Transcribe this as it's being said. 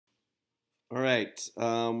All right,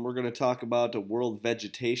 we're going to talk about the World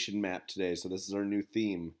Vegetation Map today. So this is our new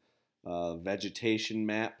theme, Vegetation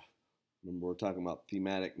Map. Remember, we're talking about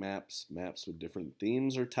thematic maps, maps with different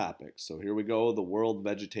themes or topics. So here we go, the World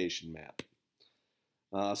Vegetation Map.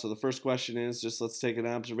 So the first question is, just let's take an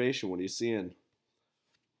observation. What are you seeing?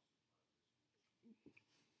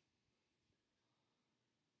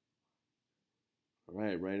 All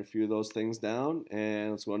right, write a few of those things down,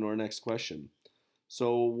 and let's go on to our next question.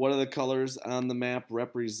 So what do the colors on the map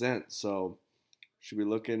represent? So should be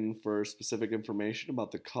looking for specific information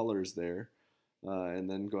about the colors there, and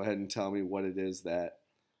then go ahead and tell me what it is that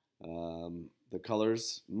the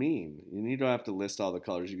colors mean. You don't have to list all the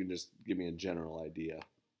colors. You can just give me a general idea.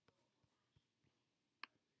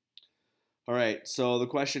 All right, so the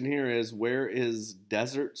question here is, where is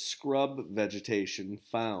desert scrub vegetation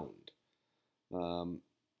found? Um,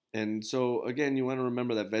 and so again, you want to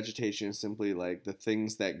remember that vegetation is simply like the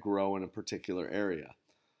things that grow in a particular area.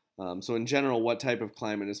 So in general, what type of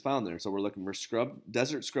climate is found there? So we're looking for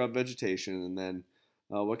desert scrub vegetation, and then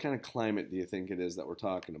what kind of climate do you think it is that we're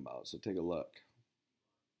talking about? So take a look.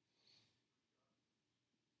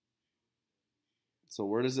 So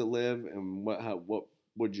where does it live, and what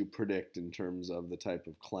would you predict in terms of the type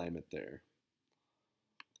of climate there?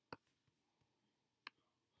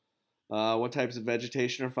 What types of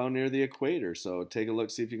vegetation are found near the equator? So take a look,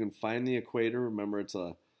 see if you can find the equator. Remember, it's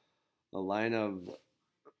a line of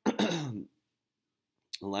a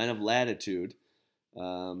line of latitude.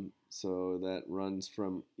 So that runs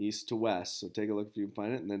from east to west. So take a look if you can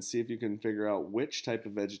find it, and then see if you can figure out which type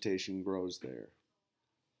of vegetation grows there.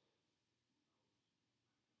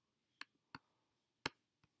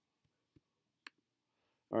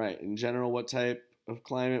 All right, in general, what type of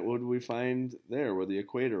climate would we find there where the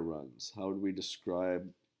equator runs? How would we describe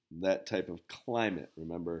that type of climate?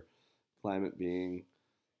 Remember, climate being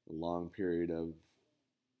a long period of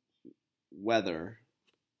weather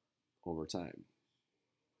over time.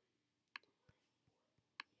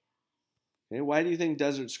 Okay, why do you think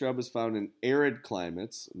desert scrub is found in arid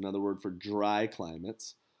climates, another word for dry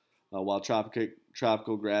climates, while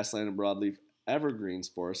tropical grassland and broadleaf evergreens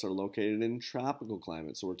forests are located in tropical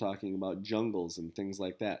climates? So we're talking about jungles and things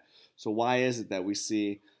like that. So why is it that we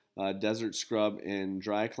see desert scrub in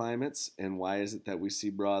dry climates, and why is it that we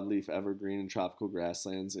see broadleaf evergreen and tropical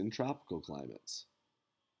grasslands in tropical climates?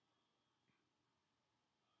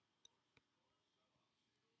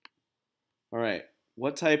 All right,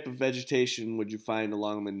 what type of vegetation would you find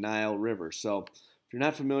along the Nile River? So if you're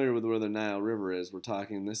not familiar with where the Nile River is, we're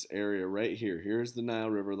talking this area right here. Here's the Nile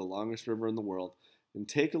River, the longest river in the world. And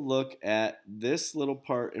take a look at this little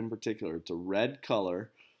part in particular. It's a red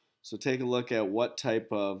color. So take a look at what type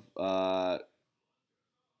of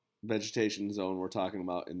vegetation zone we're talking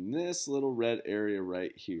about in this little red area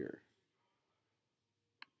right here.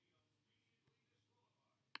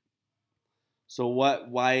 So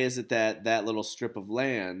why is it that that little strip of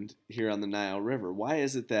land here on the Nile River, why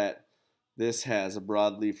is it that this has a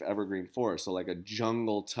broadleaf evergreen forest, so like a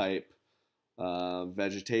jungle type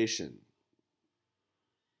vegetation?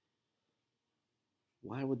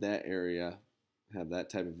 Why would that area have that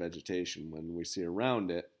type of vegetation when we see around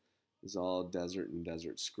it is all desert and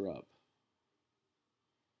desert scrub?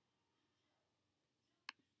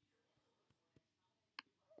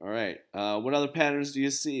 All right. What other patterns do you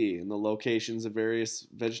see in the locations of various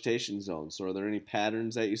vegetation zones? So, are there any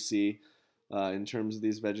patterns that you see in terms of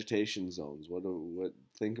these vegetation zones? What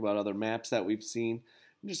think about other maps that we've seen,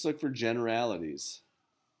 and just look for generalities.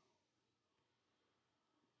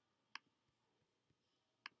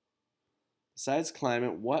 Besides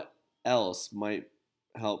climate, what else might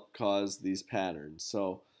help cause these patterns?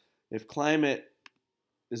 So, if climate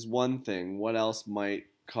is one thing, what else might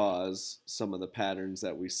cause some of the patterns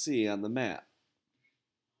that we see on the map?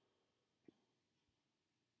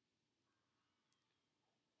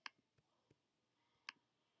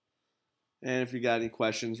 And if you got any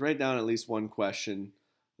questions, write down at least one question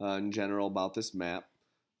in general about this map.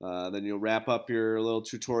 Then you'll wrap up your little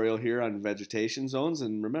tutorial here on vegetation zones.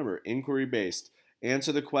 And remember, inquiry based.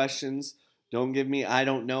 Answer the questions. Don't give me I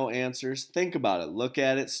don't know answers. Think about it. Look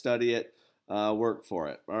at it, study it, work for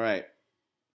it. All right.